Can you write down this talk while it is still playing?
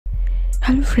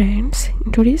Hello friends,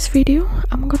 in today's video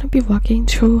I'm gonna be walking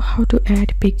through how to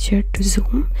add picture to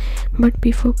Zoom. But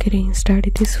before getting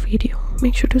started this video,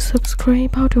 make sure to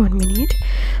subscribe out to 1 minute.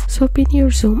 So open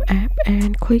your Zoom app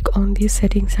and click on the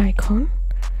settings icon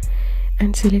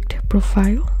and select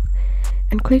profile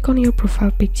and click on your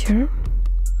profile picture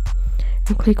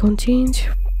and click on change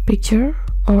picture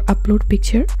or upload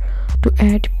picture to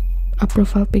add a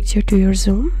profile picture to your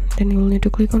Zoom. Then you'll need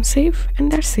to click on save,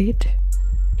 and that's it.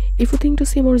 If you think to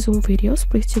see more Zoom videos,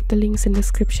 please check the links in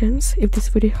descriptions. If this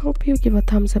video helped you, give a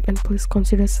thumbs up and please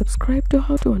consider subscribe to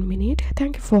How to 1 Minute.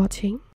 Thank you for watching.